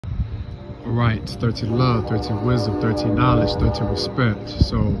Right, it's 13 love, 13 wisdom, 13 knowledge, 13 respect.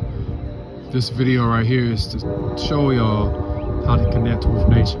 So this video right here is to show y'all how to connect with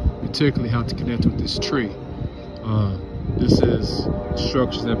nature, particularly how to connect with this tree. This is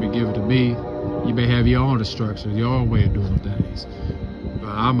instructions that have been given to me. You may have your own instructions, your own way of doing things. But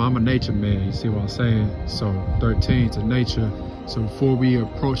I'm a nature man, you see what I'm saying? So 13 to nature. So before we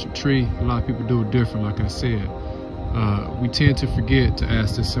approach a tree, a lot of people do it different, like I said. We tend to forget to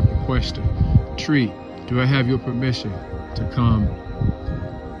ask this simple question. Tree, do I have your permission to come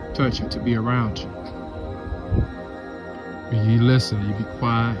touch it, to be around you? When you listen, you be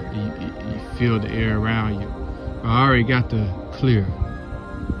quiet, you feel the air around you. I already got the clearing.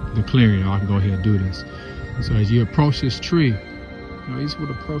 I can go ahead and do this. So as you approach this tree, you just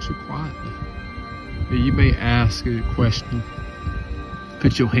want to approach it quietly. And you may ask a question,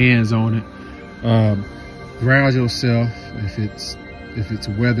 put your hands on it, ground yourself if it's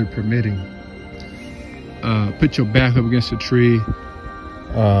weather permitting. Put your back up against the tree.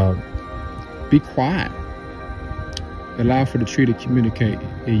 Be quiet. Allow for the tree to communicate,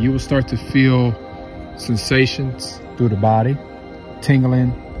 and you will start to feel sensations through the body,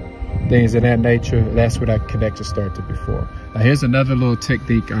 tingling, things of that nature. That's where that connection started before. Now here's another little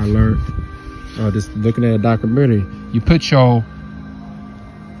technique I learned just looking at a documentary. You put your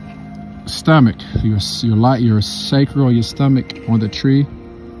stomach, your sacral, your stomach on the tree,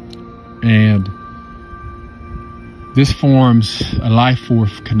 and this forms a life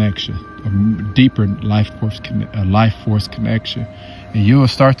force connection, a deeper life force connection, and you will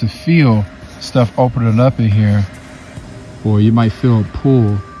start to feel stuff opening up in here, or you might feel a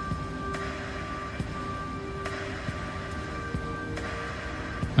pull.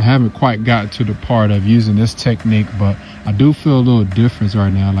 I haven't quite gotten to the part of using this technique, but I do feel a little difference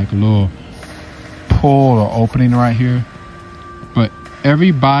right now, like a little pull or opening right here. But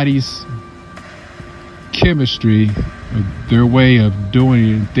everybody's chemistry, their way of doing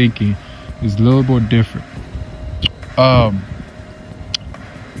it and thinking is a little more different.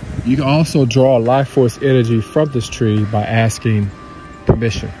 You can also draw life force energy from this tree by asking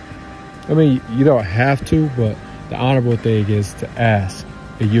permission. I mean, you don't have to, but the honorable thing is to ask,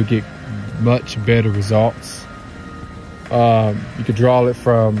 and you'll get much better results. You can draw it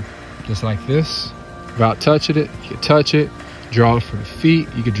from just like this, without touching it. You can touch it, draw it from the feet.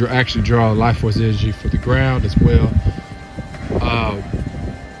 You can actually draw life force energy from the ground as well.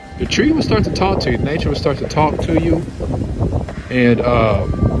 The tree will start to talk to you. Nature will start to talk to you, and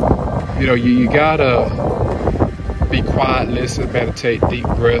you gotta be quiet, listen, meditate, deep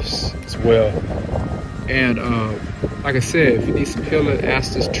breaths as well. And like I said, if you need some healing,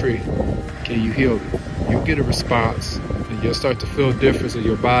 ask this tree, can you heal me? You'll get a response, and you'll start to feel a difference in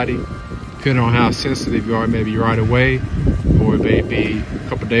your body, depending on how sensitive you are. Maybe right away, or it may be a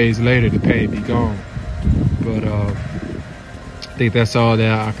couple days later, the pain be gone. But I think that's all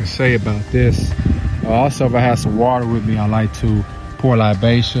that I can say about this. Also, if I have some water with me, I like to pour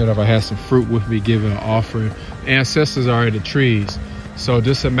libation. If I have some fruit with me, give it an offering. Ancestors are in the trees. So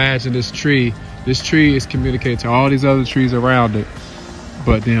just imagine this tree. This tree is communicating to all these other trees around it.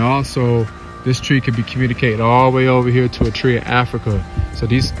 But then also, this tree can be communicating all the way over here to a tree in Africa. So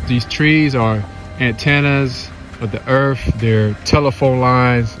these trees are antennas of the earth. They're telephone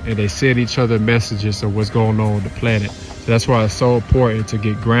lines, and they send each other messages of what's going on the planet. So that's why it's so important to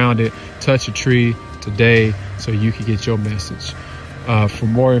get grounded, touch a tree today so you can get your message. For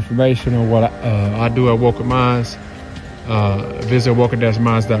more information on what I do at Woken Minds, visit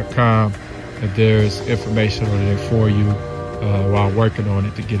woken-minds.com, and there's information on there for you while working on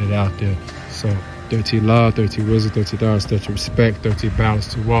it to get it out there. So 13 love, 13 wisdom, 13 knowledge, 13 respect, 13 balance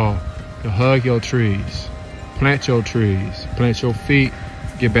to all. Now hug your trees, plant your trees, plant your feet,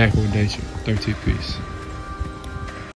 get back with nature. 13 peace.